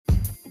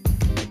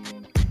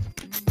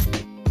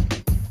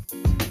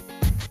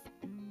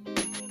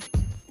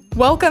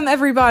Welcome,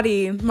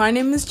 everybody. My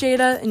name is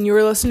Jada, and you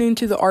are listening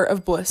to The Art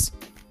of Bliss.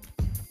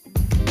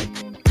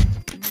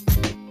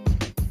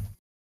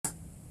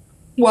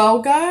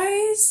 Well,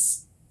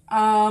 guys,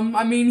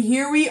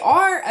 here we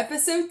are,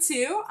 episode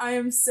 2. I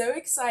am so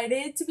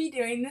excited to be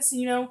doing this.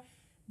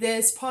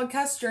 This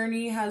podcast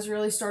journey has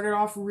really started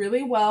off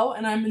really well,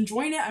 and I'm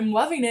enjoying it. I'm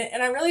loving it,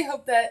 and I really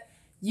hope that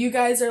you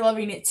guys are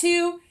loving it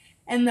too,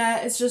 and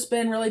that it's just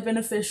been really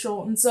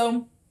beneficial. And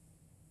so,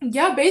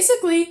 yeah,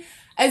 basically,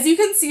 as you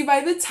can see by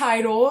the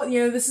title,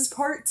 this is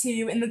part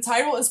 2, and the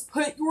title is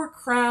Put Your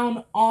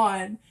Crown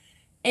On.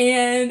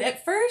 And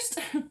at first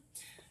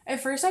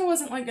I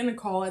wasn't, gonna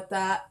call it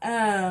that.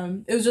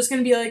 It was just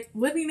gonna be,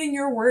 living in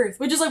your worth,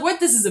 which is, what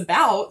this is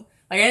about.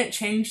 I didn't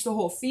change the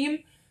whole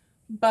theme,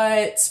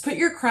 but Put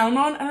Your Crown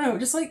On, I don't know, it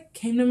just,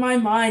 came to my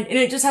mind, and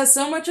it just has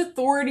so much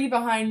authority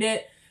behind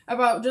it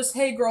about just,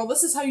 hey, girl,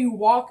 this is how you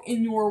walk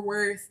in your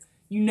worth.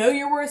 You know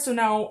your worth, so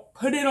now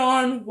put it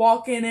on,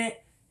 walk in it.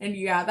 And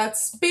yeah,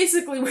 that's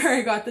basically where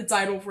I got the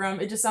title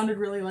from. It just sounded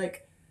really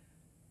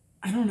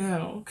I don't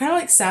know,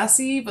 kind of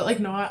sassy,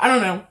 but not. I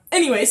don't know.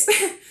 Anyways,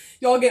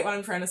 y'all get what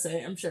I'm trying to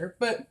say, I'm sure.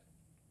 But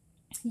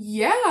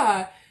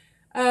yeah,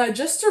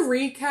 just to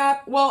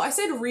recap, I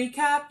said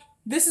recap.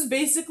 This is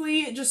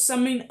basically just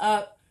summing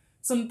up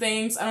some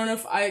things. I don't know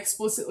if I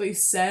explicitly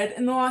said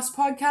in the last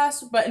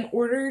podcast, but in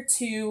order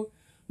to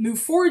move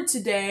forward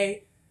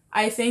today,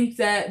 I think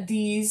that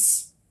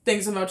these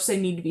things I'm about to say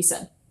need to be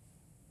said.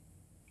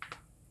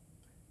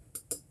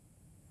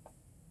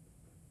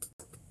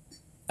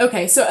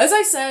 Okay, so as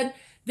I said,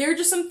 there are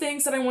just some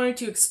things that I wanted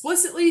to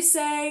explicitly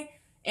say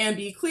and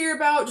be clear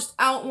about, just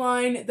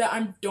outline that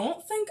I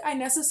don't think I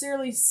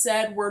necessarily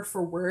said word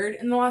for word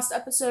in the last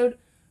episode,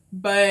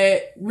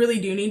 but really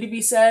do need to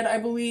be said, I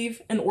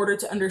believe, in order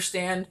to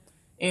understand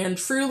and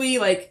truly,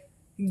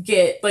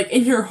 get,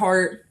 in your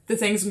heart, the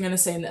things I'm going to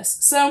say in this.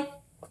 So,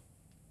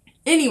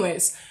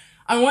 anyways,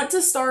 I want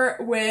to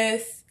start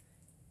with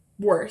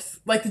worth,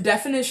 the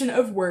definition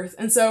of worth.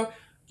 And so,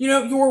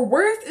 your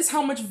worth is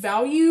how much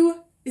value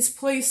is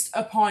placed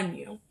upon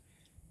you.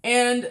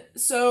 And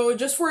so,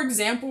 just for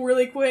example,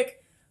 really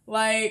quick,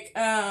 I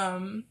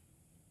don't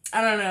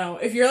know,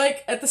 if you're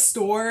at the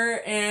store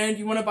and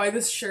you want to buy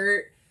this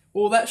shirt,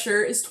 well, that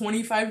shirt is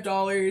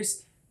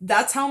 $25.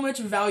 That's how much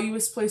value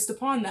is placed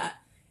upon that.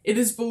 It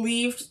is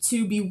believed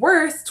to be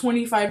worth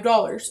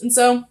 $25. And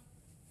so,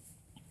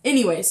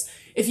 anyways,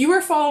 if you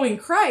are following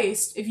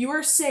Christ, if you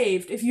are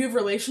saved, if you have a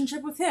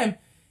relationship with Him,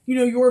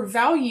 your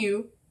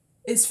value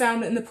is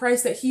found in the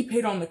price that He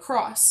paid on the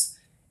cross.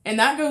 And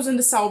that goes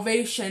into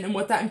salvation and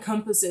what that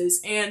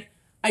encompasses. And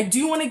I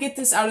do want to get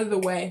this out of the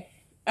way.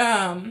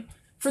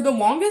 For the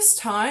longest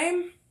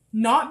time,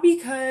 not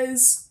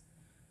because,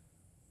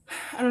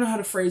 I don't know how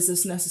to phrase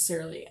this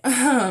necessarily.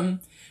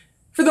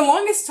 For the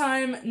longest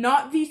time,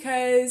 not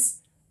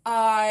because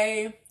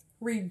I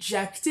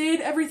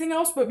rejected everything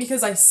else, but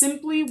because I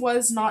simply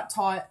was not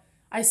taught.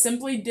 I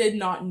simply did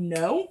not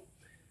know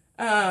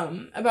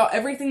about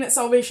everything that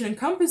salvation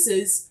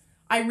encompasses.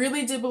 I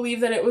really did believe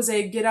that it was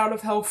a get out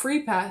of hell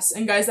free pass.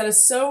 And guys, that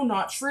is so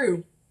not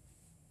true.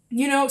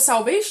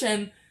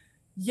 Salvation,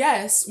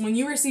 yes, when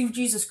you receive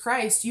Jesus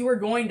Christ, you are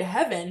going to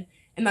heaven.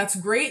 And that's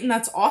great and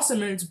that's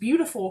awesome and it's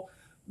beautiful.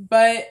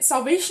 But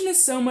salvation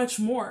is so much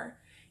more.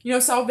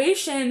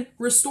 Salvation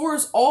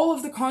restores all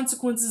of the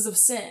consequences of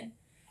sin.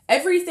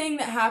 Everything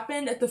that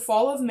happened at the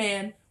fall of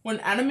man, when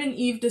Adam and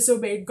Eve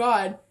disobeyed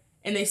God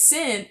and they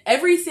sinned,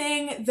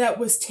 everything that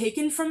was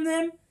taken from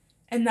them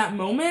in that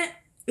moment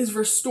is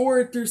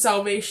restored through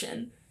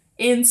salvation.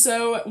 And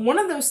so one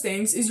of those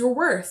things is your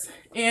worth.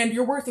 And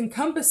your worth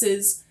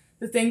encompasses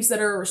the things that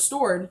are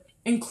restored,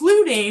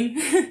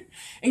 including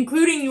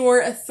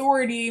your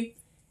authority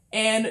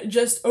and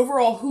just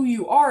overall who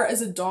you are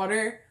as a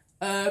daughter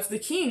of the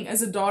King,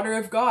 as a daughter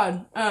of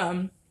God.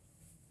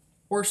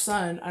 Or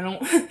son.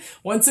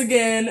 Once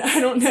again, I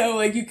don't know,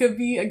 you could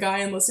be a guy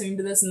and listening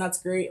to this and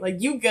that's great.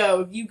 You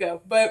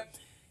go. But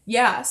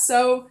yeah,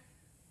 so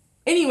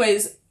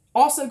anyways,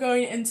 also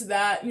going into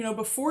that,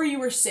 before you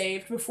were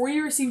saved, before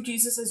you received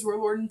Jesus as your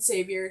Lord and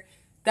Savior,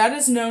 that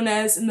is known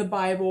as, in the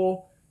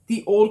Bible,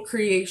 the old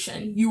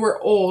creation. You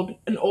were old,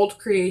 an old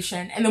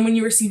creation. And then when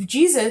you receive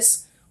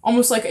Jesus,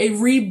 almost like a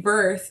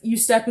rebirth, you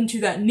step into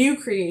that new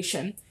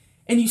creation.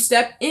 And you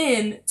step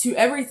in to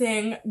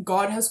everything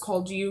God has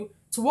called you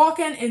to walk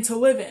in and to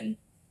live in.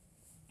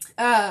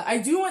 I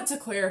do want to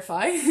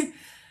clarify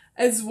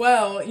as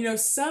well,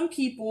 some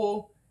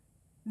people,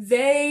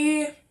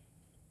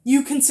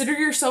 you consider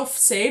yourself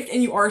saved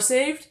and you are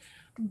saved,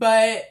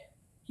 but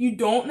you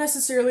don't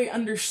necessarily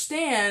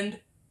understand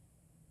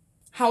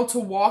how to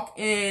walk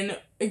in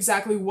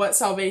exactly what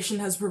salvation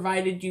has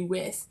provided you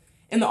with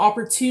and the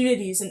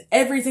opportunities and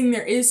everything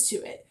there is to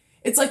it.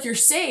 It's you're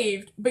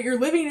saved, but you're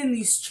living in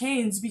these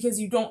chains because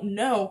you don't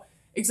know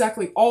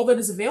exactly all that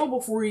is available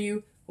for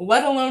you,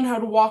 let alone how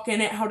to walk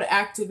in it, how to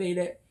activate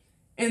it.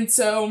 And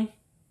so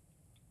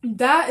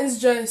that is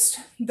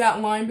just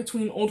that line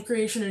between old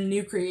creation and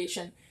new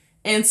creation.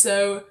 And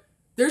so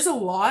there's a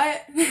lot,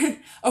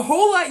 a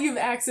whole lot you have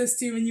access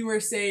to when you are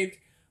saved,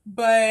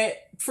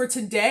 But for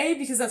today,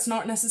 because that's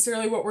not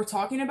necessarily what we're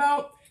talking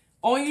about,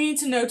 all you need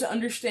to know to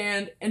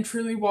understand and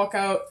truly walk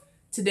out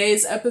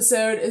today's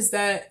episode is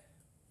that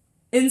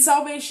in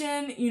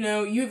salvation,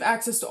 you have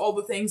access to all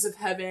the things of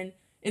heaven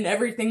and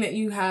everything that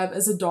you have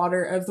as a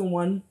daughter of the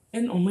one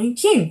and only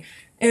King.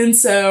 And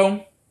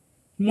so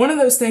one of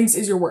those things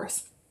is your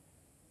worth.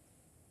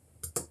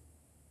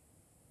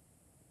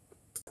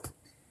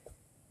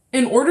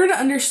 In order to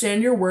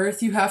understand your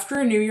worth, you have to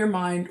renew your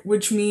mind,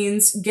 which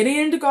means getting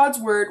into God's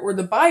word or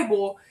the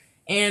Bible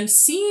and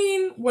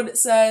seeing what it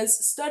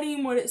says,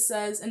 studying what it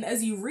says, and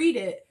as you read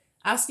it,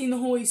 asking the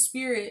Holy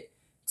Spirit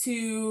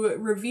to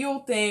reveal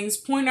things,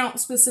 point out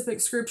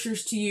specific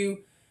scriptures to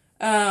you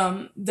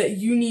that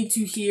you need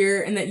to hear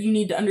and that you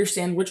need to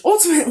understand, which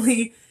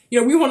ultimately,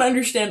 we want to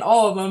understand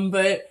all of them,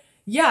 but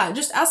yeah,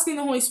 just asking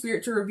the Holy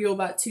Spirit to reveal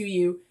that to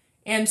you.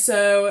 And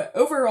so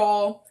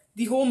overall,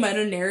 the whole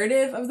meta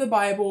narrative of the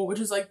Bible, which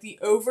is like the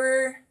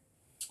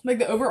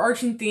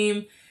overarching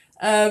theme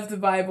of the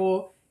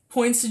Bible,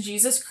 points to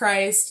Jesus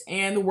Christ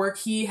and the work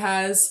he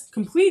has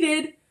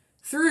completed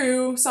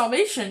through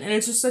salvation. And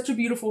it's just such a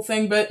beautiful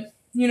thing. But,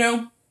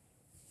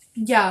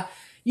 yeah,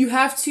 you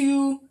have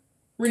to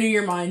renew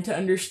your mind to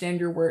understand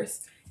your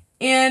worth.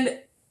 And,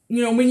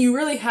 when you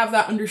really have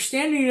that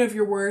understanding of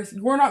your worth,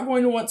 you're not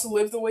going to want to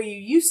live the way you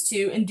used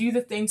to and do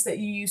the things that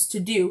you used to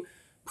do.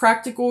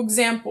 Practical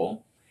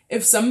example.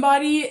 If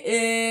somebody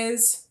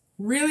is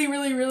really,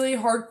 really, really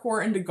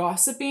hardcore into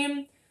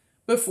gossiping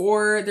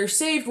before they're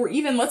saved, or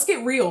even, let's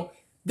get real,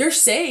 they're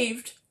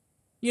saved,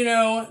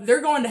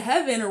 they're going to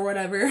heaven or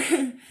whatever,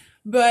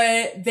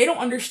 but they don't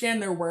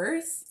understand their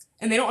worth,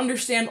 and they don't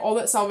understand all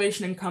that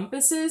salvation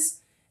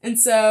encompasses. And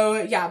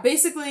so, yeah,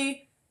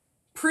 basically,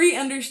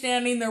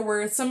 pre-understanding their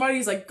worth,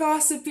 somebody's like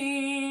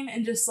gossiping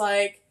and just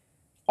like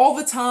all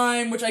the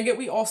time, which I get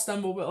we all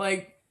stumble, but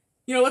like,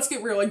 let's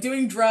get real, like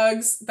doing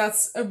drugs,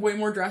 that's a way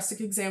more drastic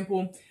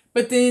example.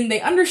 But then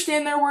they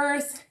understand their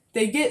worth,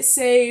 they get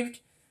saved,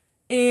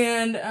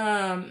 and,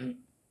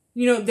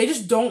 they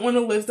just don't want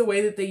to live the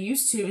way that they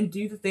used to and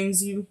do the things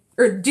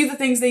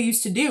they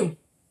used to do.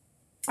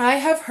 I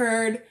have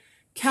heard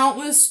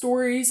countless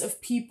stories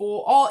of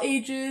people, all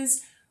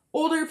ages,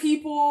 older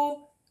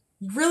people,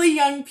 really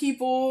young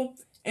people,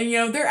 and,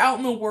 they're out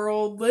in the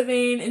world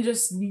living and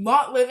just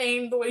not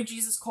living the way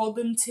Jesus called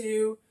them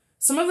to.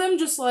 Some of them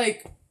just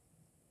like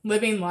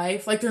living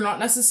life, like they're not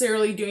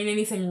necessarily doing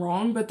anything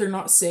wrong, but they're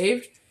not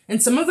saved.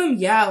 And some of them,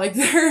 yeah, like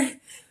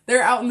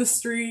they're out in the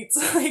streets,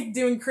 like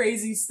doing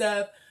crazy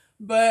stuff.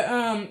 But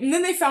and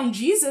then they found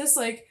Jesus,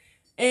 like,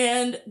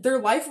 and their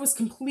life was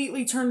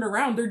completely turned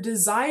around. Their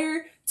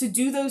desire to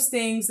do those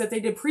things that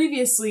they did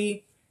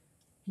previously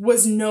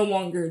was no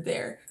longer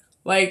there.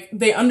 Like,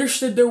 they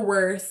understood their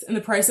worth and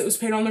the price that was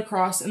paid on the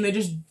cross, and they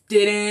just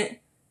didn't,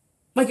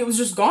 like, it was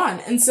just gone.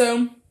 And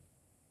so,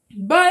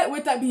 but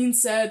with that being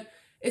said,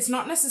 it's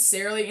not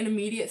necessarily an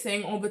immediate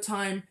thing all the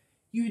time.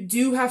 You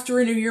do have to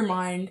renew your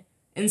mind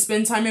and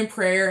spend time in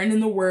prayer and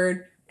in the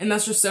word, and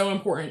that's just so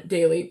important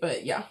daily.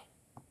 But yeah.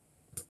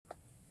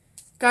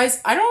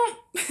 Guys,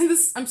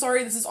 I'm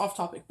sorry this is off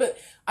topic, but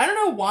I don't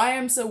know why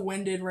I'm so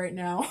winded right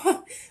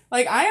now.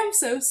 Like, I am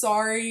so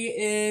sorry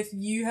if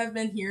you have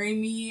been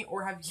hearing me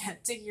or have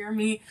yet to hear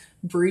me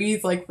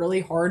breathe like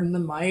really hard in the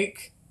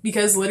mic,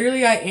 because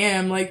literally I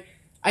am, like,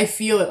 I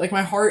feel it, like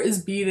my heart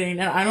is beating,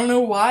 and I don't know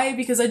why,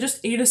 because I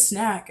just ate a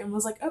snack and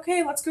was like,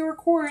 okay, let's go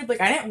record.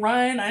 Like, I didn't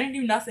run, I didn't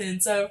do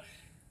nothing, so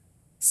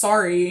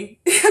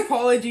sorry.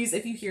 Apologies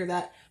if you hear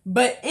that.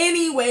 But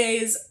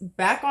anyways,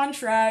 back on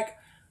track.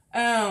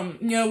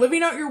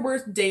 Living out your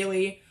worth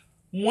daily.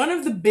 One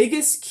of the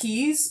biggest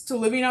keys to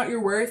living out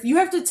your worth, you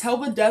have to tell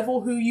the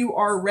devil who you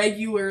are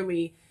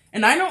regularly.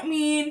 And I don't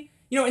mean,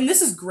 and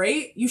this is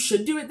great, you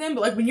should do it then,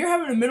 but like when you're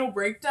having a mental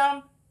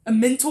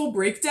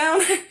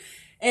breakdown,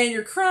 and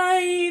you're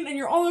crying and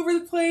you're all over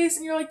the place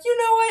and you're like, you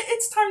know what,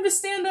 it's time to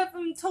stand up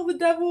and tell the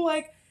devil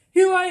like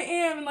who I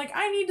am, and like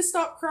I need to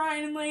stop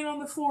crying and laying on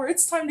the floor.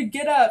 It's time to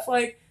get up.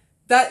 Like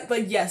that,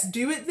 like, yes,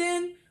 do it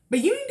then, but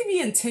you need to be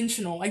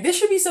intentional. Like, this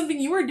should be something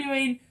you are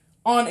doing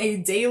on a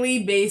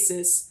daily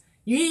basis.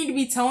 You need to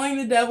be telling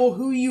the devil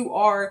who you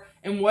are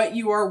and what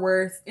you are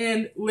worth.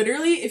 And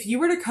literally, if you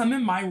were to come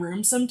in my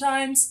room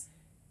sometimes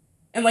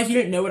and like you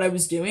didn't know what I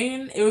was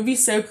doing, it would be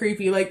so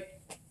creepy. Like,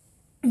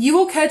 you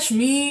will catch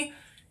me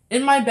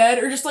in my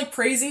bed or just like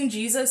praising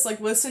Jesus, like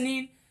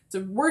listening to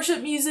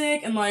worship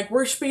music and like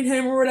worshiping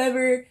him or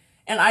whatever.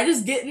 And I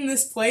just get in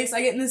this place,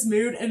 I get in this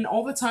mood, and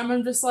all the time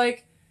I'm just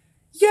like,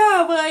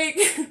 yeah, like,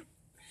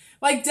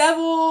 like,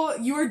 devil,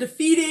 you are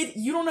defeated.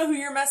 You don't know who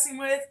you're messing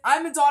with.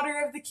 I'm a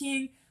daughter of the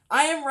King.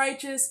 I am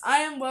righteous. I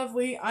am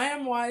lovely. I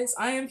am wise.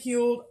 I am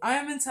healed. I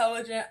am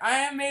intelligent. I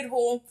am made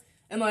whole.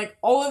 And like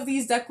all of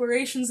these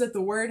declarations that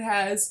the word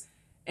has.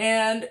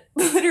 And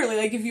literally,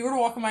 like, if you were to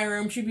walk in my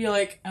room, she'd be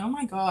like, oh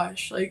my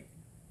gosh, like,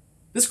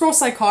 this girl's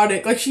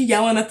psychotic. Like, she's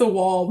yelling at the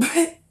wall.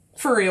 But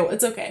for real,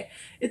 it's okay.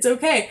 It's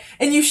okay.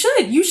 And you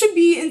should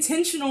be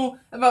intentional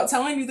about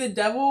telling the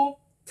devil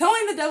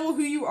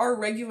who you are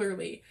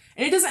regularly.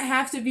 And it doesn't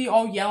have to be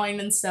all yelling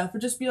and stuff,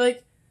 but just be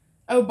like,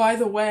 oh, by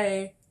the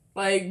way,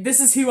 like, this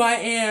is who I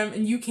am,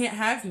 and you can't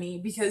have me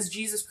because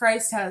Jesus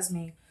Christ has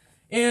me.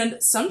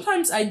 And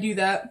sometimes I do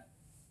that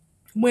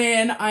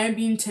when I'm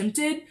being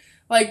tempted.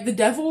 Like, the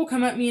devil will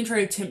come at me and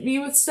try to tempt me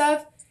with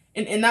stuff,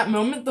 and in that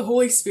moment, the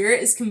Holy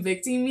Spirit is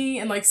convicting me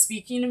and, like,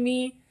 speaking to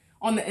me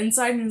on the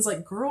inside, and is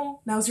like,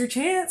 girl, now's your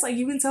chance. Like,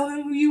 you can tell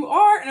him who you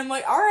are. And I'm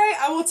like, all right,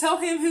 I will tell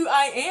him who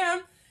I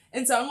am.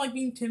 And so I'm, like,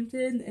 being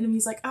tempted, and the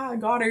enemy's like, I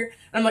got her. And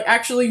I'm like,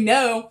 actually,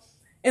 no.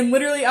 And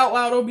literally out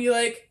loud, I'll be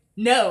like,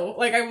 no.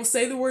 Like, I will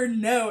say the word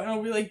no, and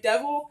I'll be like,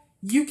 devil,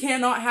 you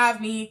cannot have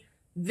me.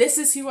 This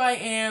is who I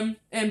am.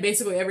 And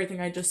basically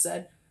everything I just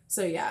said.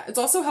 So yeah, it's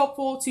also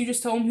helpful to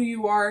just tell him who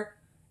you are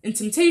in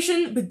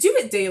temptation, but do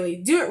it daily.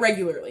 Do it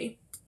regularly.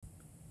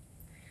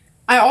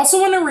 I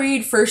also want to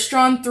read 1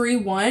 John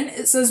 3:1.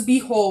 It says,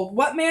 behold,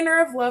 what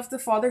manner of love the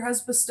Father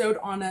has bestowed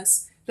on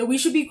us, that we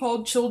should be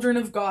called children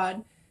of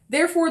God.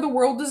 Therefore the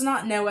world does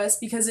not know us,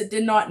 because it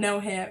did not know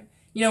him.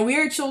 You know, we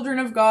are children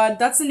of God.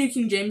 That's the New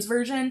King James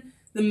Version.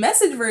 The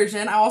Message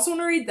Version, I also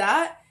want to read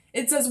that.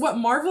 It says, what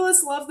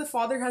marvelous love the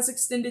Father has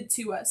extended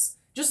to us.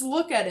 Just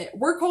look at it.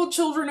 We're called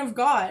children of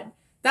God.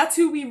 That's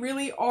who we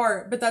really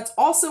are. But that's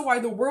also why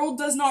the world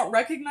does not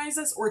recognize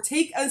us or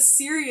take us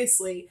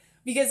seriously,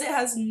 because it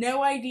has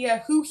no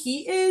idea who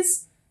he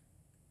is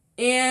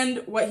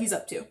and what he's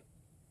up to.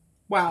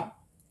 Wow.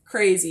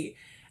 Crazy.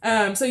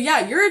 So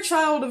yeah, you're a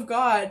child of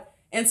God,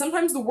 and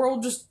sometimes the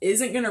world just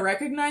isn't going to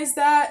recognize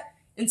that,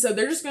 and so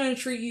they're just going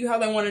to treat you how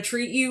they want to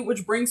treat you,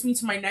 which brings me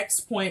to my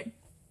next point.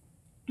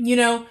 You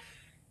know,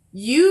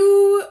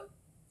 the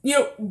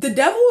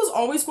devil is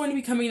always going to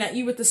be coming at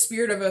you with the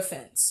spirit of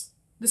offense.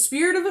 The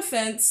spirit of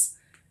offense,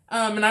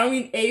 and I don't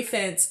mean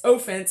offense,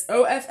 offense,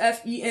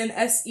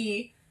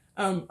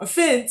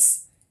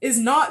 offense is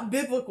not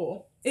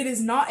biblical. It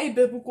is not a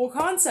biblical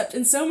concept,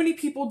 and so many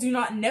people do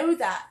not know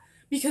that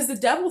because the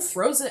devil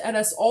throws it at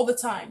us all the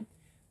time.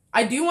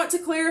 I do want to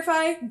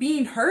clarify,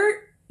 being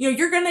hurt,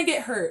 you're going to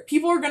get hurt.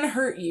 People are going to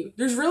hurt you.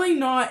 There's really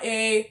not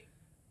a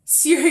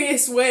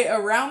serious way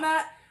around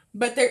that,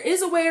 but there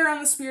is a way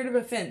around the spirit of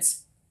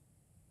offense.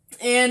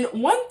 And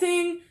one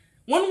way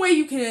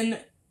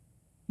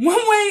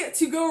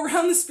to go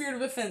around the spirit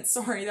of offense,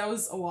 sorry, that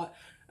was a lot,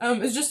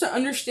 is just to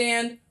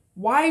understand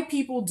why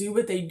people do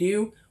what they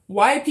do,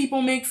 why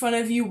people make fun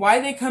of you,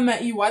 why they come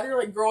at you, why they're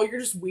like, girl,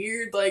 you're just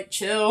weird, like,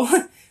 chill,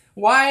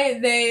 why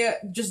they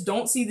just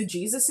don't see the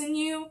Jesus in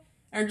you,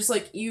 and are just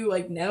like, you,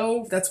 like,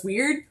 no, that's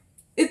weird.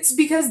 It's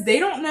because they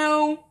don't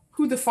know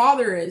who the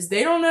Father is.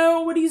 They don't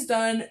know what he's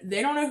done.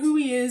 They don't know who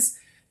he is.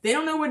 They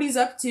don't know what he's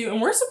up to,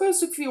 and we're supposed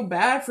to feel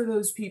bad for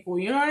those people,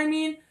 you know what I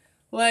mean?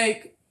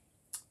 Like,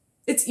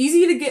 it's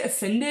easy to get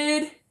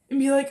offended and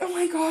be like, oh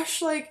my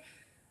gosh, like,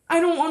 I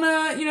don't want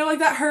to, like,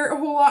 that hurt a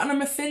whole lot and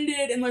I'm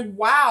offended, and like,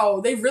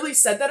 wow, they really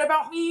said that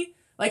about me?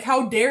 Like,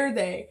 how dare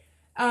they?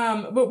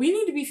 But we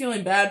need to be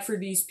feeling bad for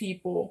these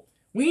people.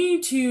 We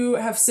need to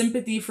have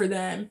sympathy for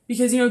them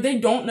because, they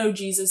don't know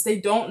Jesus. They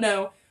don't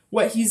know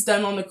what he's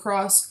done on the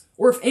cross,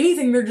 or if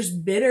anything, they're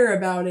just bitter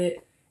about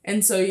it.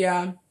 And so,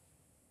 yeah,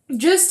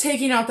 just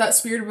taking out that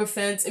spirit of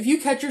offense. If you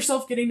catch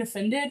yourself getting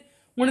offended,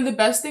 one of the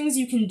best things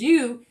you can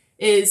do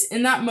is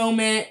in that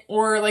moment,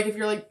 or like if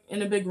you're like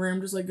in a big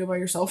room, just like go by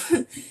yourself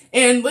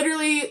and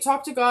literally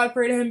talk to God,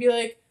 pray to him, be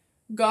like,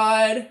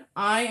 God,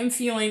 I am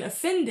feeling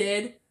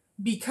offended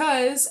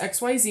because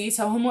XYZ,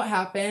 tell him what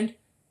happened.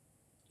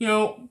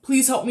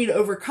 Please help me to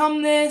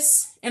overcome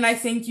this. And I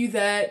thank you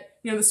that,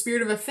 the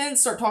spirit of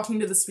offense, start talking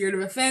to the spirit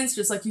of offense,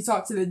 just like you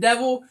talk to the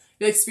devil.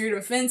 Be like, spirit of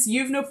offense,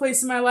 you have no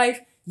place in my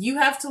life. You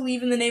have to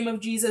leave in the name of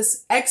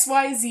Jesus,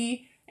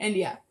 XYZ, and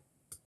yeah.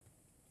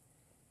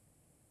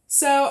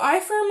 So I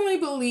firmly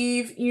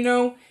believe,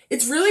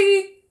 it's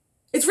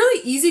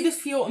really easy to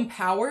feel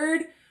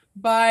empowered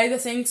by the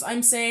things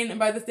I'm saying and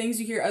by the things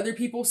you hear other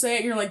people say.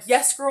 And you're like,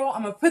 yes, girl,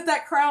 I'm going to put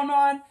that crown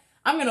on.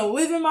 I'm going to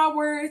live in my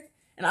worth.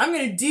 And I'm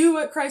going to do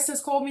what Christ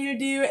has called me to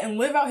do and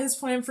live out his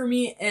plan for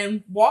me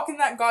and walk in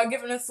that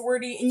God-given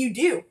authority. And you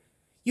do.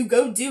 You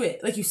go do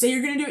it. Like, you say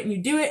you're going to do it and you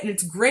do it, and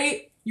it's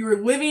great. You are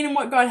living in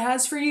what God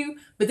has for you.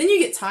 But then you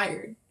get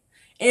tired.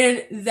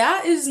 And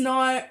that is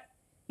not...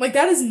 Like,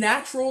 that is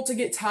natural to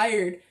get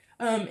tired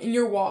in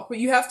your walk, but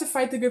you have to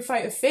fight the good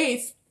fight of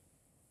faith.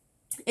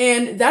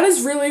 And that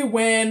is really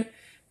when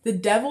the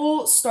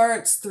devil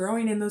starts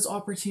throwing in those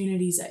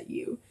opportunities at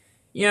you.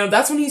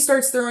 That's when he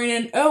starts throwing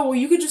in, oh, well,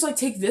 you could just, like,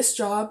 take this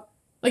job.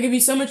 Like, it'd be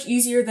so much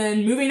easier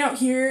than moving out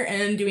here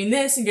and doing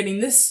this and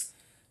getting this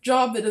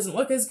job that doesn't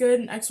look as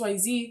good and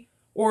XYZ.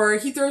 Or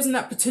he throws in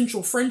that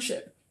potential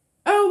friendship.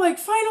 Oh, like,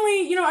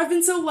 finally, I've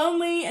been so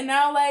lonely, and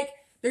now, like,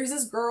 there's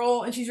this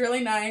girl, and she's really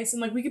nice,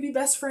 and, like, we could be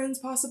best friends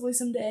possibly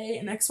someday,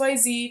 and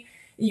XYZ,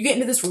 and you get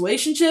into this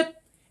relationship,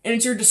 and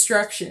it's your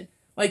distraction.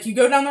 Like, you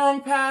go down the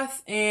wrong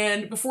path,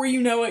 and before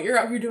you know it, you're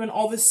out here doing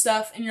all this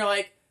stuff, and you're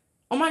like,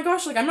 oh my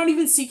gosh, like, I'm not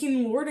even seeking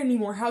the Lord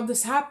anymore. How'd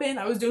this happen?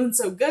 I was doing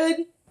so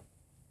good.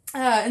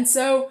 And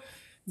so,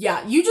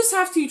 yeah, you just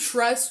have to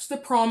trust the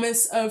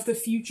promise of the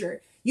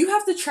future. You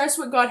have to trust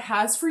what God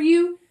has for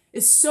you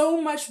is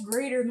so much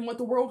greater than what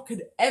the world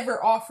could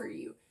ever offer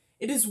you.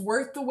 It is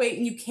worth the wait,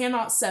 and you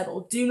cannot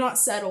settle. Do not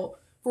settle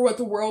for what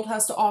the world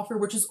has to offer,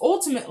 which is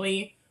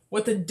ultimately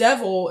what the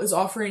devil is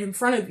offering in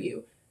front of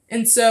you.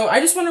 And so I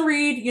just want to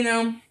read,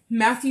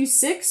 Matthew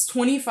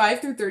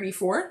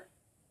 6:25-34.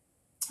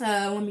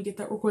 Let me get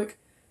that real quick.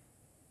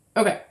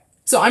 Okay,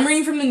 so I'm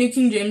reading from the New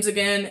King James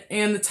again,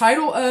 and the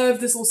title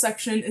of this little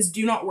section is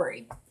Do Not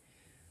Worry.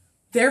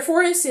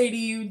 Therefore I say to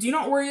you, do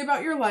not worry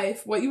about your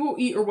life, what you will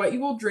eat or what you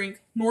will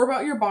drink, nor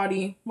about your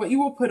body, what you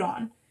will put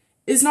on.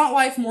 Is not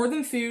life more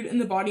than food,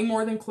 and the body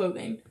more than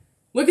clothing?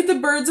 Look at the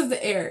birds of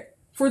the air,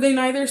 for they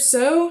neither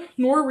sow,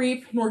 nor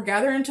reap, nor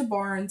gather into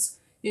barns,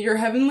 yet your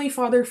heavenly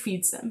Father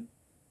feeds them.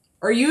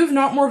 Are you of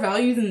not more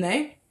value than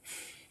they?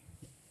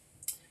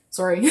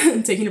 Sorry,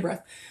 taking a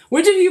breath.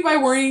 Which of you by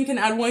worrying can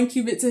add 1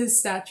 cubit to his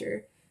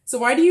stature? So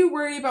why do you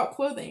worry about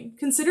clothing?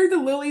 Consider the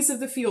lilies of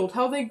the field,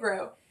 how they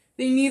grow.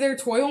 They neither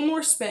toil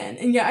nor spin,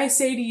 and yet I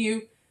say to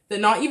you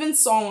that not even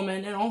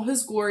Solomon in all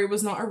his glory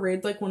was not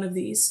arrayed like one of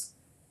these.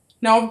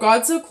 Now if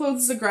God so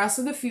clothes the grass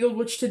of the field,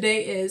 which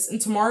today is, and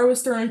tomorrow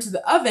is thrown into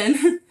the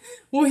oven,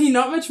 will he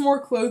not much more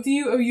clothe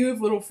you, O you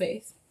of little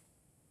faith?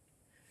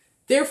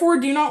 Therefore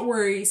do not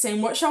worry,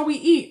 saying, what shall we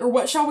eat, or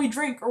what shall we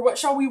drink, or what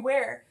shall we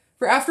wear?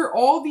 For after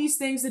all these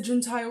things the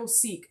Gentiles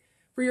seek.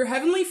 For your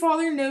heavenly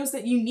Father knows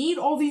that you need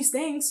all these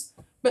things.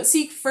 But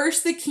seek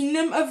first the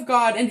kingdom of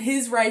God and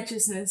his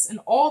righteousness, and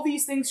all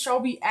these things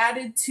shall be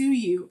added to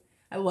you.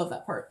 I love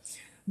that part.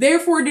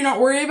 Therefore do not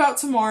worry about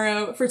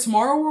tomorrow, for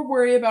tomorrow will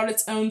worry about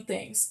its own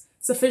things.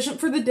 Sufficient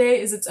for the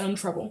day is its own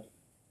trouble.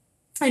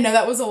 I know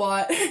that was a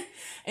lot,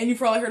 and you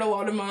probably heard a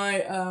lot of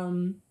my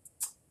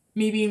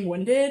me being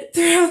winded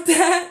throughout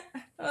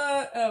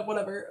that.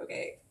 Whatever,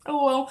 okay.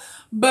 Oh well.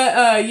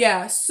 But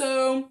yeah,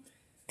 so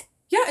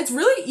yeah, it's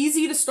really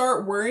easy to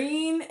start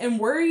worrying, and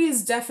worry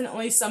is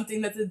definitely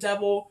something that the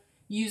devil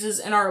uses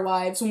in our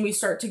lives when we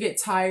start to get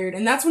tired.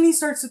 And that's when he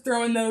starts to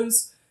throw in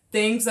those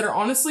things that are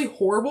honestly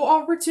horrible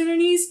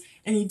opportunities,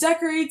 and he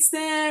decorates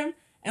them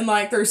and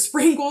like there's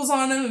sprinkles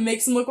on them and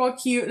makes them look all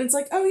cute. And it's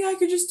like, oh yeah, I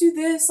could just do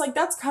this. Like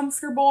that's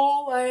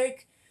comfortable.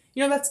 Like,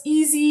 that's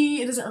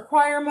easy. It doesn't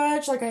require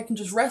much. Like I can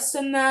just rest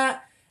in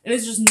that. And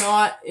it's just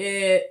not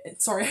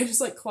it. Sorry, I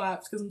just like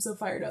clapped because I'm so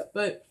fired up.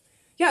 But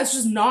yeah, it's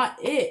just not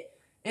it.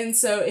 And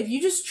so if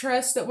you just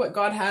trust that what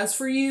God has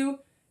for you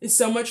is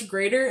so much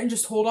greater, and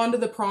just hold on to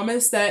the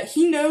promise that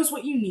he knows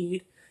what you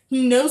need.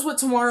 He knows what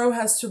tomorrow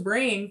has to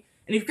bring.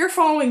 And if you're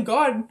following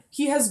God,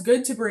 he has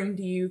good to bring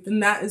to you, then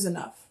that is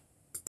enough.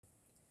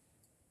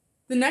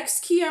 The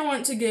next key I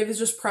want to give is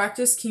just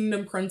practice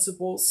kingdom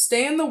principles.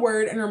 Stay in the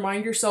word and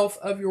remind yourself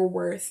of your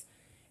worth.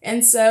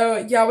 And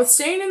so, yeah, with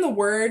staying in the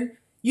word,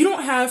 you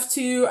don't have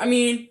to,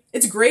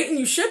 it's great and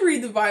you should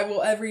read the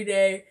Bible every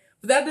day,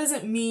 but that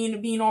doesn't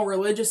mean being all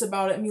religious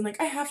about it and being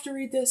like, I have to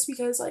read this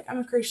because like I'm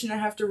a Christian, I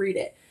have to read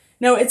it.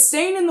 No, it's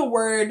staying in the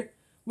word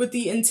with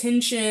the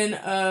intention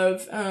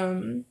of,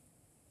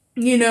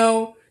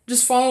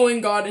 just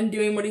following God and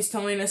doing what he's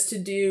telling us to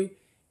do,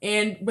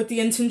 and with the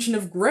intention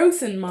of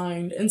growth in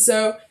mind. And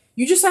so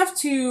you just have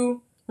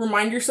to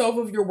remind yourself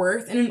of your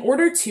worth. And in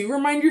order to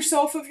remind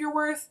yourself of your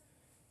worth,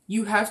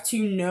 you have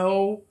to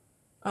know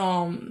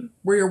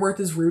where your worth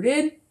is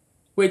rooted,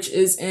 which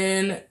is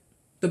in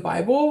the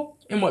Bible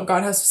and what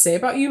God has to say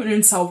about you and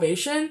in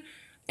salvation.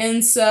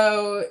 And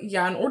so,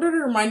 yeah, in order to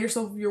remind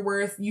yourself of your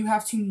worth, you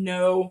have to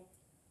know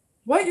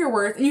what you're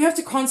worth, and you have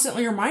to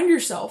constantly remind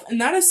yourself. And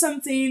that is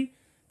something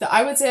that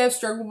I would say I've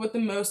struggled with the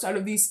most out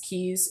of these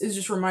keys, is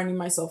just reminding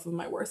myself of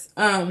my worth.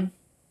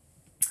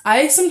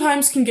 I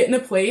sometimes can get in a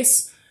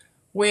place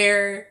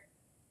where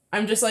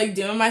I'm just like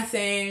doing my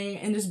thing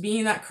and just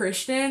being that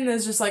Christian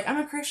that's just like, I'm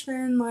a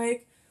Christian,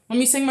 like, let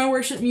me sing my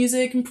worship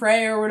music and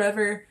pray or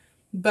whatever.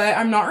 But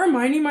I'm not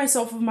reminding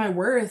myself of my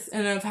worth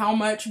and of how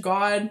much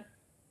God,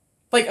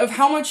 like, of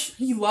how much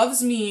he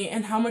loves me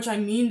and how much I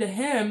mean to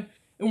him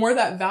and where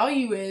that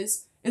value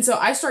is. And so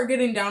I start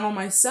getting down on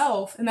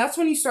myself, and that's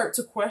when you start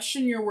to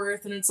question your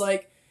worth, and it's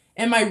like,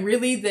 am I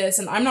really this?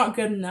 And I'm not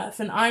good enough,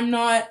 and I'm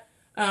not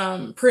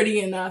pretty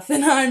enough,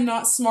 and I'm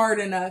not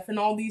smart enough, and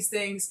all these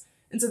things.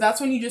 And so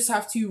that's when you just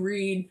have to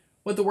read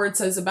what the word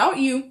says about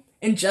you,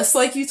 and just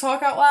like you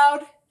talk out loud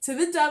to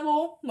the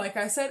devil, like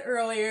I said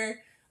earlier,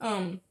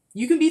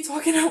 you can be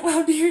talking out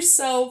loud to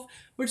yourself,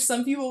 which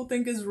some people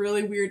think is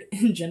really weird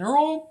in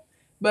general,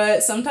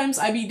 but sometimes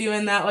I be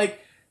doing that, like,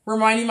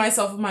 reminding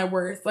myself of my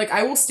worth. Like,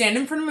 I will stand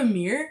in front of a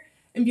mirror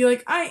and be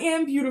like, I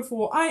am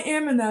beautiful, I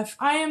am enough,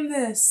 I am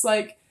this,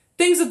 like,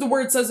 things that the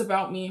word says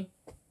about me.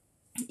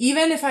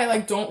 Even if I,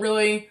 like, don't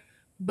really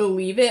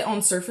believe it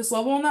on surface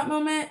level in that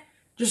moment,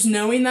 just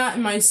knowing that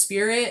in my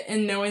spirit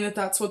and knowing that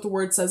that's what the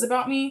word says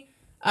about me.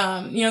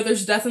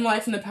 There's death and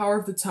life in the power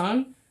of the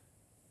tongue.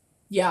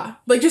 Yeah,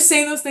 like, just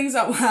saying those things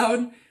out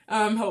loud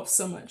helps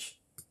so much.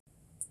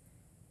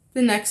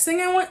 The next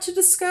thing I want to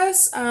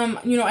discuss,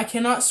 I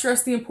cannot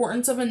stress the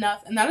importance of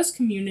enough, and that is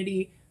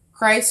community,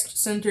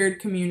 Christ-centered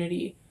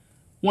community.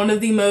 One of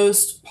the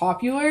most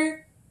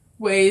popular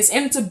ways,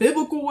 and it's a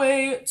biblical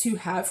way to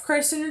have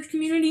Christ-centered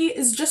community,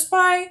 is just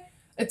by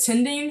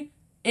attending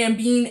and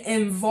being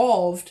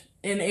involved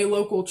in a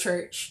local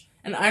church.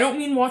 And I don't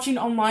mean watching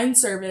online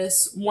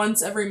service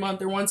once every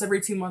month or once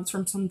every 2 months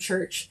from some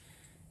church.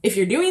 If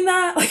you're doing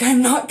that, like,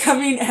 I'm not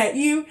coming at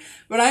you,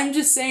 but I'm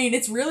just saying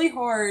it's really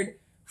hard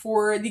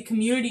for the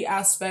community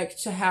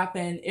aspect to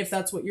happen if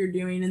that's what you're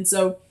doing. And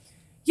so,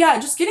 yeah,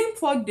 just getting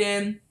plugged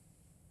in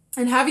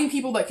and having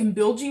people that can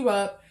build you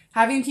up,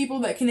 having people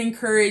that can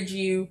encourage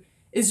you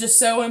is just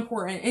so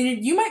important.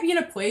 And you might be in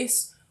a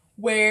place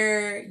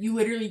where you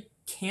literally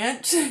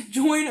can't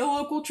join a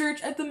local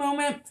church at the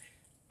moment.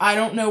 I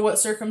don't know what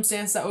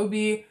circumstance that would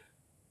be.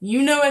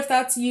 You know, if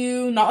that's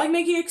you, not like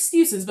making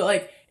excuses, but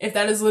like if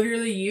that is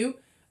literally you,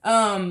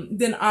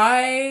 then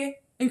I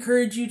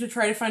encourage you to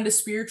try to find a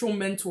spiritual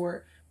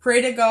mentor.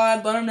 Pray to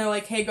God, let him know,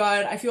 like, hey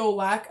God, I feel a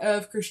lack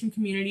of Christian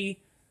community.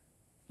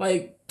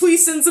 Like,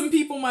 please send some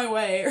people my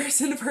way, or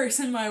send a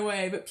person my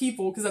way, but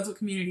people, because that's what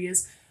community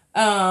is.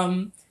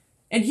 And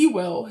he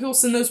will. He'll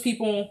send those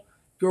people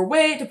your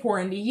way to pour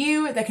into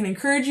you, that can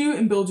encourage you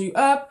and build you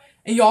up,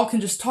 and y'all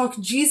can just talk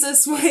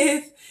Jesus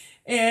with,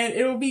 and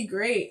it'll be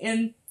great.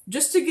 And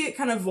just to get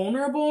kind of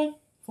vulnerable,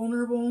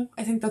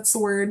 I think that's the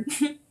word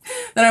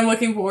that I'm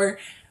looking for.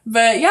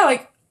 But yeah,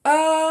 like,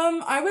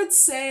 I would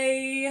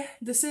say,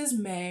 this is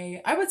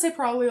May, I would say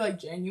probably like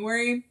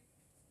January,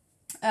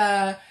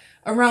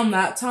 around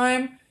that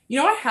time, you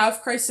know, I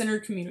have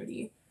Christ-centered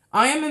community.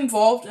 I am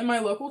involved in my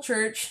local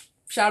church.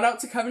 Shout out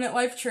to Covenant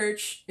Life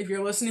Church. If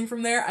you're listening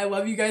from there, I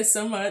love you guys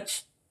so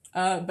much.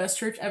 Best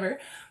church ever.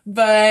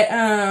 But,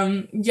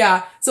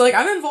 yeah. So, like,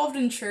 I'm involved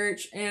in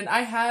church, and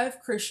I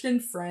have Christian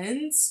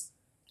friends,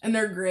 and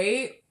they're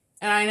great.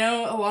 And I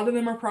know a lot of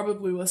them are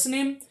probably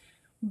listening.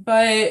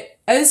 But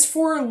as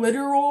for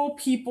literal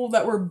people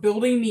that were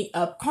building me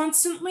up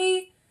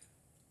constantly,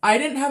 I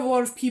didn't have a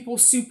lot of people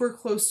super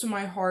close to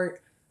my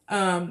heart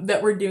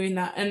that were doing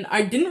that. And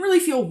I didn't really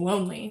feel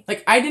lonely.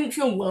 Like, I didn't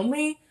feel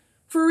lonely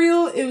for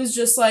real. It was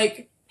just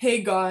like,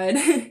 hey, God,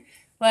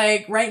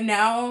 like, right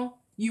now,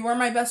 you are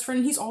my best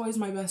friend. He's always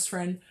my best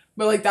friend.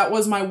 But, like, that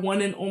was my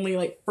one and only,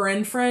 like,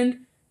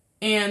 friend.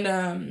 And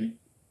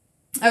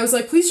I was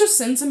like, please just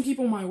send some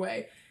people my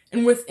way.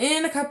 And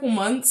within a couple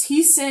months,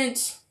 he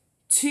sent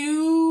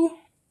two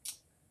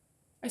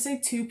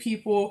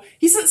people.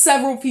 He sent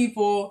several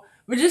people,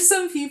 but just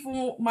some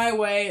people my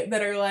way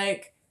that are,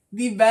 like,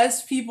 the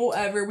best people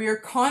ever. We are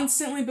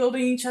constantly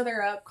building each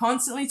other up,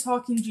 constantly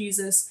talking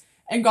Jesus,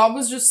 and God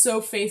was just so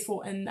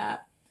faithful in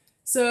that.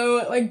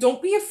 So, like,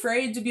 don't be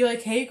afraid to be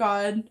like, hey,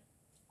 God,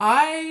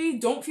 I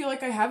don't feel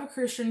like I have a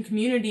Christian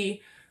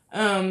community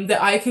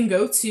that I can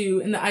go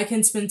to and that I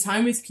can spend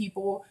time with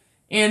people.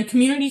 And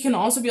community can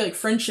also be like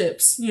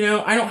friendships. You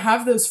know, I don't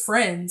have those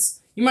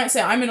friends. You might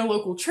say I'm in a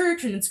local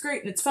church and it's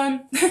great and it's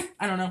fun.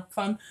 I don't know,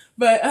 fun.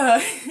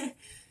 But,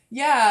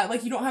 yeah,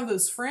 like, you don't have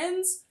those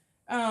friends.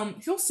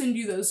 He'll send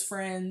you those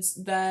friends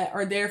that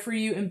are there for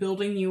you and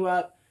building you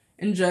up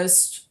and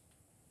just,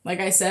 like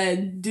I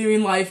said,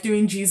 doing life,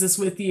 doing Jesus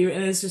with you,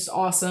 and it's just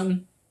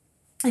awesome.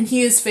 And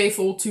he is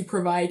faithful to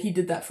provide. He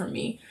did that for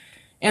me.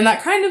 And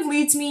that kind of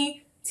leads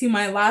me to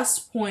my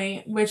last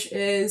point, which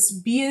is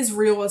be as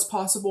real as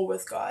possible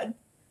with God.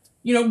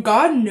 You know,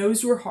 God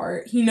knows your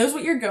heart. He knows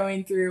what you're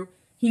going through.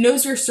 He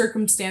knows your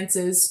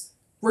circumstances,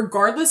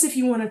 regardless if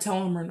you want to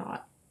tell him or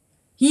not.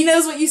 He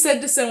knows what you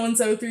said to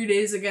so-and-so 3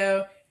 days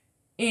ago.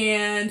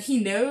 And he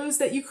knows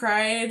that you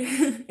cried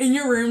in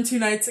your room 2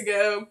 nights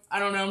ago. I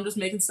don't know, I'm just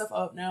making stuff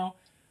up now.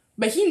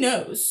 But he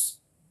knows.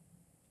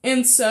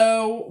 And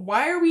so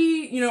why are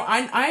we, you know,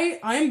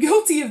 I'm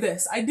guilty of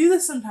this. I do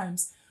this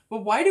sometimes.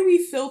 But why do we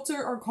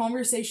filter our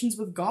conversations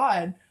with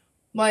God?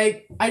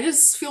 Like, I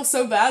just feel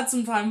so bad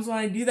sometimes when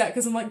I do that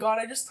because I'm like, God,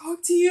 I just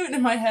talked to you. And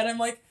in my head, I'm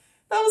like,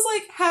 that was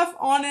like half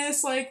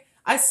honest. Like,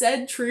 I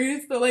said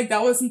truth, but like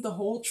that wasn't the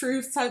whole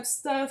truth type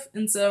stuff.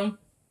 And so,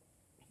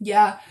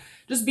 yeah.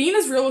 Just being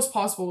as real as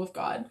possible with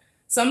God.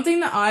 Something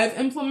that I've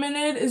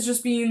implemented is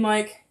just being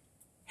like,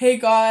 hey,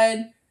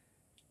 God,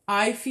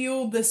 I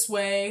feel this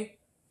way.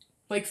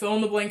 Like, fill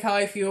in the blank how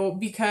I feel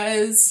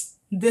because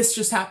this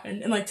just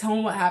happened. And, like, tell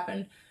him what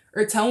happened.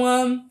 Or tell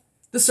him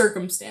the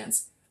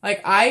circumstance.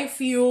 Like, I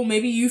feel,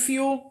 maybe you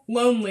feel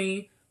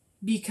lonely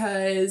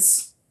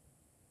because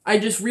I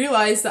just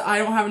realized that I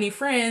don't have any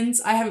friends.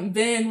 I haven't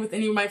been with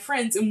any of my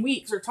friends in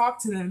weeks or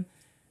talked to them.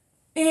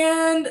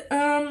 And,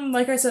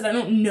 like I said, I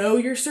don't know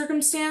your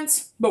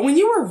circumstance, but when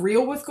you are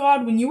real with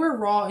God, when you are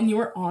raw and you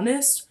are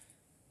honest,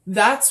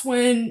 that's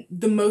when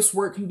the most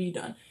work can be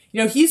done.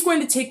 You know, he's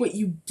going to take what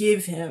you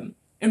give him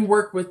and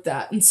work with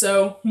that. And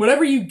so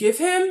whatever you give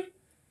him,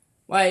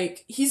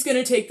 like, he's going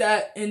to take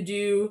that and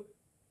do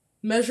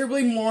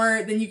measurably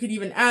more than you could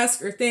even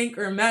ask or think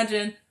or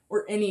imagine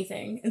or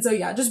anything. And so,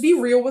 yeah, just be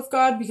real with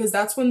God because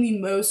that's when the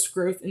most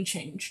growth and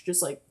change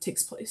just, like,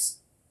 takes place.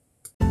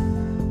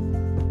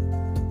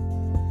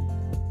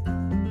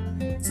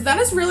 So that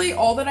is really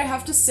all that I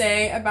have to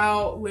say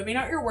about living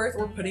out your worth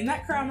or putting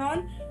that crown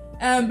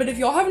on. But if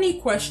y'all have any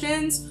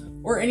questions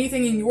or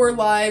anything in your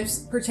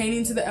lives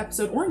pertaining to the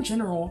episode or in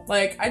general,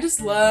 like, I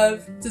just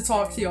love to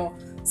talk to y'all.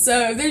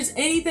 So if there's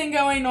anything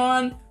going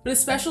on, but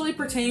especially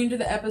pertaining to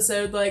the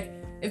episode, like,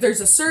 If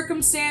there's a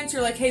circumstance,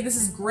 you're like, hey, this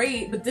is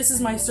great, but this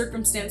is my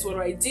circumstance, what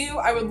do I do?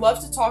 I would love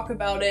to talk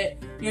about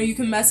it. You know, you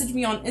can message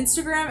me on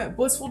Instagram at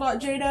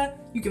blissful.jada.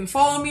 You can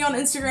follow me on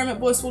Instagram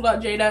at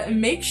blissful.jada, and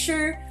make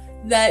sure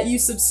that you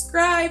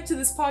subscribe to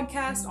this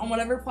podcast on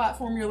whatever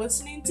platform you're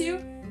listening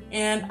to,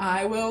 and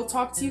I will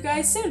talk to you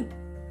guys soon.